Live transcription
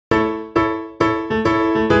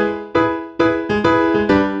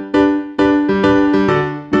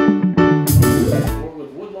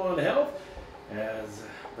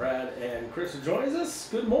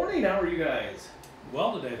morning. How are you guys?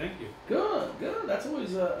 Well today, thank you. Good, good. That's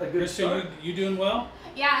always a good Christian, start. you doing well?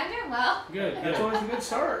 Yeah, I'm doing well. Good, That's good. always a good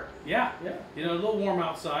start. Yeah. Yeah. You know, a little warm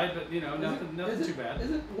outside, but you know, nothing too bad.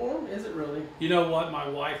 Is it warm? Is it really? You know what? My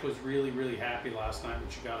wife was really happy last night when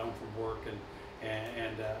she got home from work,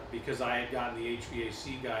 and because I had gotten the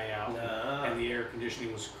HVAC guy out and the air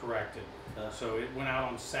conditioning was corrected. So it went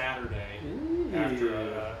out on Saturday after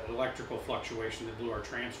an electrical fluctuation that blew our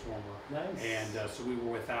transformer. Nice. And so we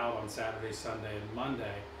were without on Saturday, Sunday, and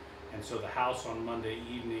Monday. And so the house on Monday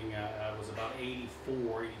evening was about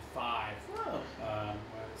 84, 85. Oh.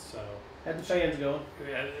 So Had the fans going.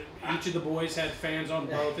 each of the boys had fans on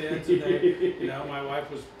both ends, and they, you know, my wife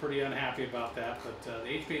was pretty unhappy about that. But the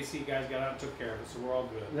HVAC guys got out and took care of it, so we're all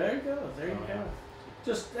good. There you go. There you go.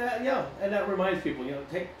 Just yeah, and that reminds people, you know,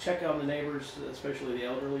 check on the neighbors, especially the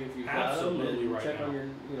elderly, if you've got them, and right check now. on your,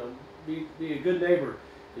 you know, be a good neighbor,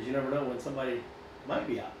 because you never know when somebody might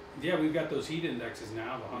be out. Yeah, we've got those heat indexes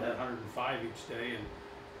now, the 100, Yeah. 105 each day, and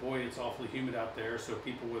boy, it's awfully humid out there. So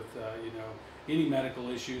people with, you know, any medical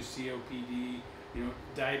issues, COPD, you know,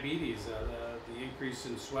 diabetes, the increase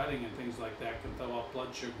in sweating and things like that can throw off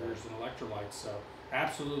blood sugars and electrolytes. So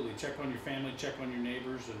absolutely, check on your family, check on your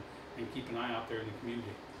neighbors, and keep an eye out there in the community.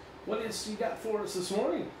 What is you got for us this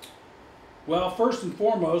morning? Well, first and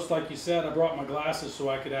foremost, like you said, I brought my glasses so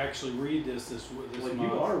I could actually read this Well,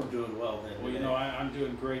 month. you are doing well then. Well, you know, I'm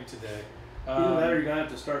doing great today. Either that or you're going to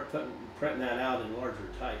have to start printing that out in larger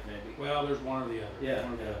type, maybe. Well, there's one or the other. Yeah.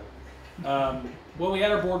 One or the other. Well, we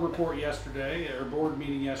had our board report yesterday, our board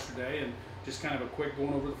meeting yesterday, and just kind of a quick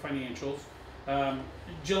going over the financials.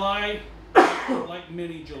 July, like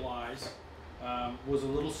many Julys, was a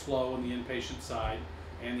little slow on the inpatient side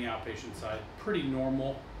and the outpatient side. Pretty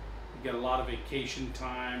normal. You get a lot of vacation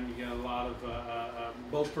time. You get a lot of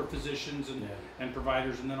both for physicians and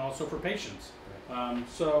providers, and then also for patients.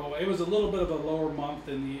 So it was a little bit of a lower month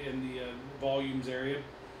in the volumes area.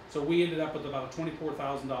 So we ended up with about a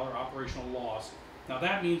 $24,000 operational loss. Now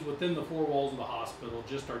that means within the four walls of the hospital,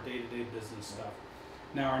 just our day-to-day business stuff.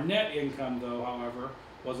 Now our net income, though, however,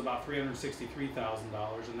 was about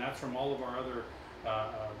 $363,000, and that's from all of our other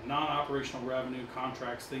non-operational revenue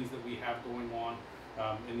contracts, things that we have going on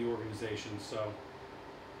in the organization. So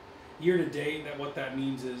year to date, what that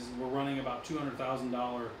means is we're running about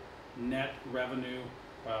 $200,000 net revenue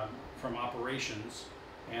from operations,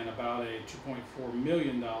 and about a $2.4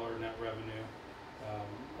 million net revenue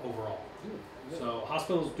overall. Good. So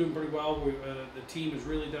hospital's doing pretty well. The team has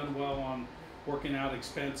really done well on working out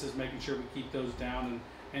expenses, making sure we keep those down,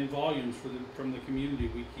 and volumes from the community.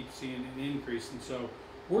 We keep seeing an increase, and so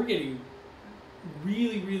we're getting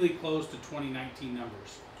really close to 2019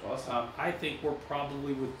 numbers. Awesome. I think we're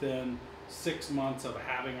probably within 6 months of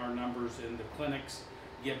having our numbers in the clinics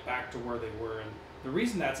get back to where they were. And the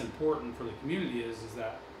reason that's important for the community is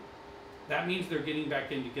that means they're getting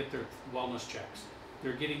back in to get their wellness checks.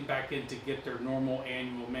 They're getting back in to get their normal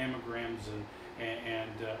annual mammograms and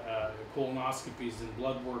colonoscopies and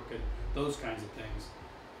blood work and those kinds of things.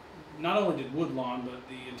 Not only did Woodlawn, but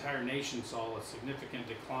the entire nation saw a significant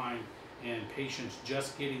decline in patients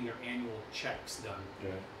just getting their annual checks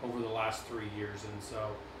done over the last 3 years. And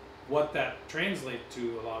so what that translates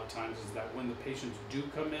to a lot of times is that when the patients do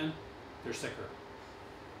come in, they're sicker.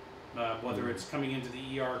 Whether it's coming into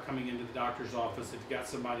the ER, coming into the doctor's office, if you've got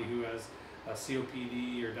somebody who has a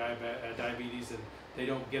COPD or diabetes and they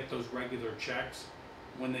don't get those regular checks,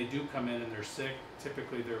 when they do come in and they're sick,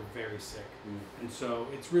 typically they're very sick. And so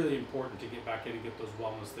it's really important to get back in and get those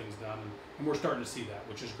wellness things done, and we're starting to see that,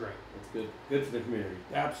 which is great. That's good. Good for the community.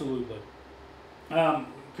 Absolutely.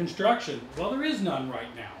 Construction, well, there is none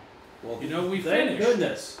right now. Well, you know, we thank finished.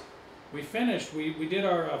 goodness. We finished. We did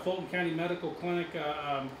our Fulton County Medical Clinic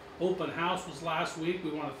open house was last week.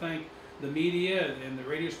 We want to thank the media and the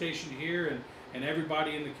radio station here and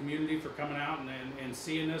everybody in the community for coming out and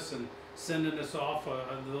seeing us and sending us off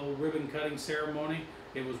a little ribbon cutting ceremony.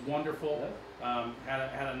 It was wonderful.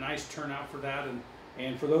 Had a nice turnout for that,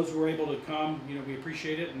 and for those who were able to come, you know, we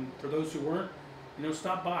appreciate it. And for those who weren't, you know,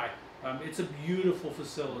 stop by. It's a beautiful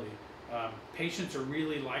facility. Patients are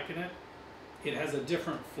really liking it. It has a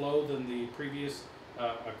different flow than the previous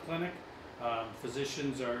clinic.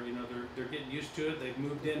 Physicians are, you know, they're getting used to it. They've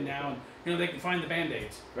moved in now, and you know they can find the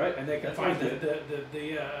Band-Aids, right? And they can find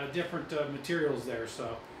the different materials there.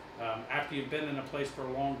 So after you've been in a place for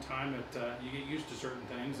a long time, you get used to certain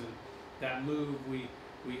things, and that move we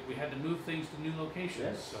had to move things to new locations.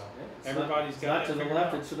 Yes. So everybody's got to the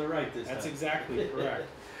left, it's to the right this time. That's exactly correct.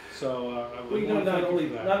 So well, you know, not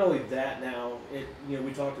only that now, you know,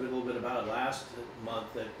 we talked a little bit about it last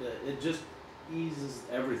month, that it just eases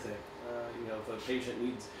everything. You know, if a patient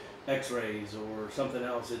needs X-rays or something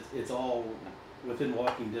else, it's all within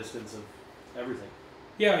walking distance of everything.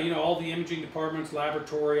 Yeah, you know, all the imaging departments,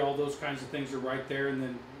 laboratory, all those kinds of things are right there. And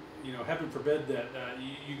then, you know, heaven forbid that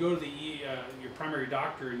you go to your primary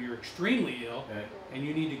doctor and you're extremely ill, Okay. and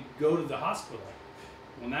you need to go to the hospital.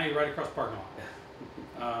 Well, now you're right across the parking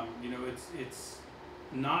lot. You know, it's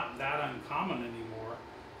not that uncommon anymore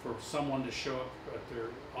for someone to show up at their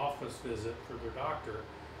office visit for their doctor,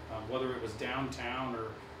 whether it was downtown or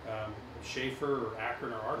Schaefer or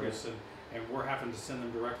Akron or Argus, and we're having to send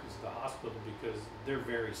them directly to the hospital because they're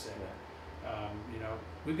very sick. You know,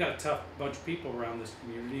 we've got a tough bunch of people around this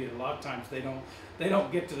community, and a lot of times they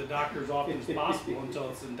don't get to the doctor as often as possible until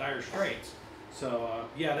it's in dire straits. So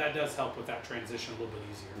yeah, that does help with that transition a little bit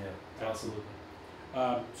easier. Yeah, Absolutely.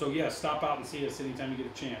 So yeah, stop out and see us anytime you get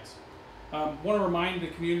a chance. Want to remind the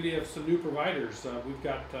community of some new providers. We've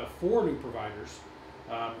got 4 new providers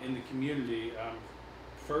in the community.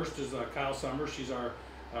 First is Kyle Summers. She's our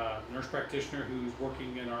nurse practitioner who's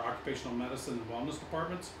working in our occupational medicine and wellness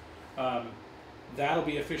departments. That'll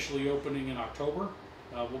be officially opening in October.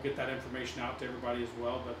 We'll get that information out to everybody as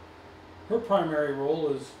well. But her primary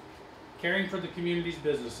role is caring for the community's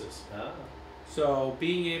businesses. Ah. So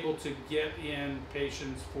being able to get in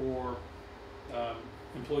patients for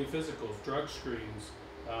employee physicals, drug screens,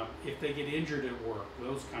 if they get injured at work,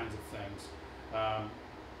 those kinds of things.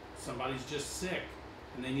 Somebody's just sick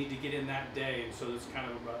and they need to get in that day, and so it's kind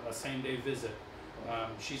of a same-day visit.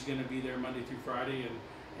 She's going to be there Monday through Friday,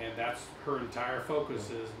 and that's her entire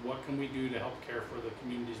focus is what can we do to help care for the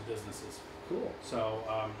community's businesses. Cool. So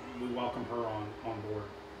we welcome her on board.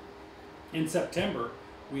 In September,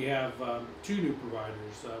 we have 2 new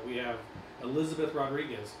providers. We have Elizabeth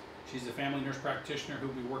Rodriguez. She's a family nurse practitioner who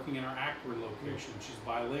will be working in our Akron location. She's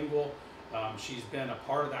bilingual. She's been a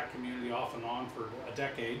part of that community off and on for a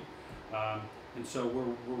decade. And so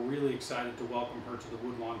we're really excited to welcome her to the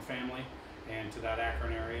Woodlawn family and to that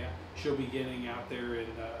Akron area. She'll be getting out there in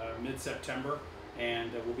mid-September,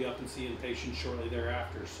 and we'll be up and seeing patients shortly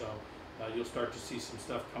thereafter. So you'll start to see some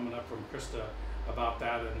stuff coming up from Krista about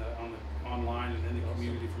that online and in the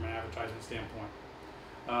community from an advertising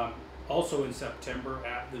standpoint. Also in September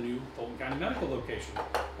at the new Fulton County Medical location,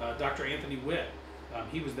 Dr. Anthony Witt.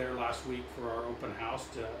 He was there last week for our open house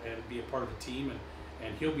and be a part of the team,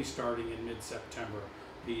 and he'll be starting in mid-September.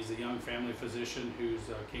 He's a young family physician who's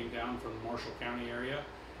came down from the Marshall County area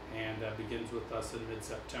and begins with us in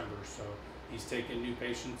mid-September. So he's taking new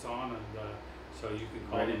patients on, and so you can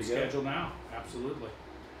call him schedule now. Absolutely.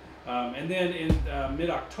 And then in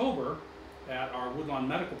mid-October at our Woodlawn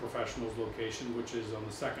Medical Professionals location, which is on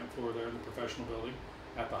the 2nd floor there in the professional building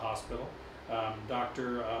at the hospital,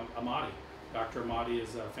 Dr. Amati. Dr. Amati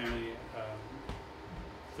is a family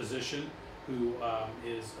physician who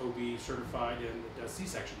is OB certified and does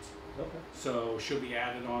C-sections. Okay. So she'll be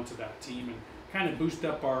added onto that team and kind of boost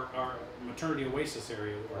up our maternity oasis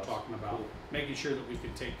area that we're talking about, cool. Making sure that we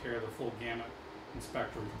can take care of the full gamut and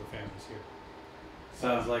spectrum for the families here.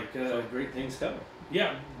 Sounds like great things coming.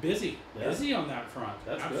 Yeah, busy on that front.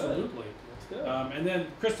 That's absolutely. Good. That's good. And then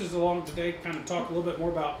Krista's along today to kind of talk a little bit more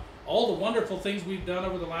about all the wonderful things we've done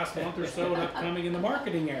over the last month or so and upcoming in the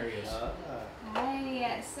marketing areas.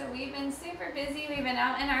 Hi, so we've been super busy. We've been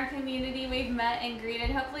out in our community. We've met and greeted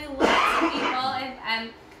hopefully lots of people.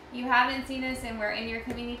 If you haven't seen us and we're in your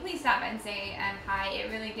community, please stop and say hi. It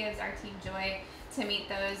really gives our team joy to meet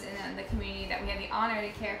those in the community that we have the honor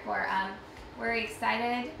to care for. We're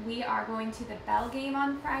excited. We are going to the Bell game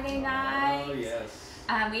on Friday night. Oh, yes.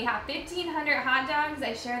 We have 1,500 hot dogs.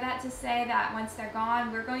 I share that to say that once they're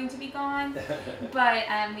gone, we're going to be gone. But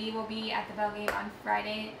we will be at the Bell game on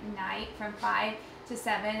Friday night from 5 to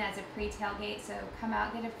 7 as a pre-tailgate. So come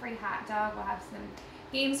out, get a free hot dog. We'll have some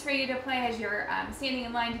games for you to play as you're standing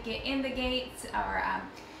in line to get in the gates, or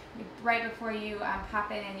right before you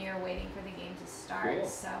hop in and you're waiting for the game to start. Cool.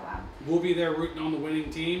 So We'll be there rooting on the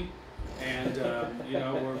winning team, and you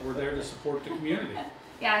know, we're there to support the community.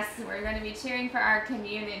 yes, we're going to be cheering for our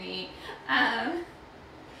community.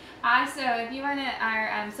 Also, if you run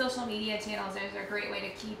our social media channels, those are a great way to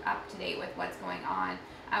keep up to date with what's going on.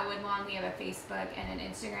 At Woodlawn, we have a Facebook and an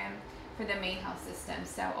Instagram for the main health system.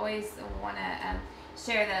 So always want to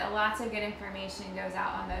share that lots of good information goes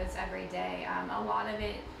out on those every day. A lot of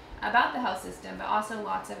it about the health system, but also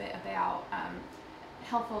lots of it about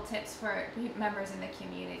helpful tips for members in the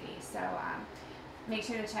community. So make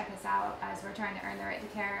sure to check us out as we're trying to earn the right to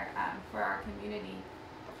care for our community.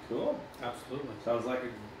 Cool. Absolutely. Sounds like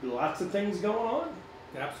lots of things going on.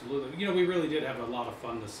 Absolutely. You know, we really did have a lot of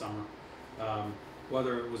fun this summer.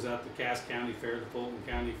 Whether it was at the Cass County Fair, the Fulton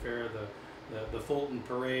County Fair, the the Fulton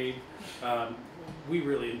Parade. We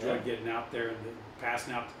really enjoyed getting out there and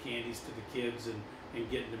passing out the candies to the kids and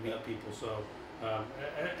getting to meet people. So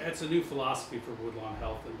it's a new philosophy for Woodlawn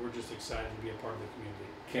Health, and we're just excited to be a part of the community.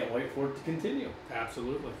 Can't wait for it to continue.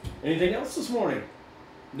 Absolutely. Anything else this morning?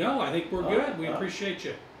 No, I think we're good. We appreciate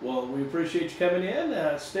you. Well, we appreciate you coming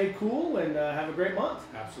in. Stay cool and have a great month.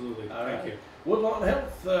 Absolutely. All Thank right. you. Woodlawn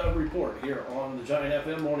Health report here on the Giant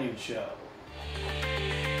FM Morning Show.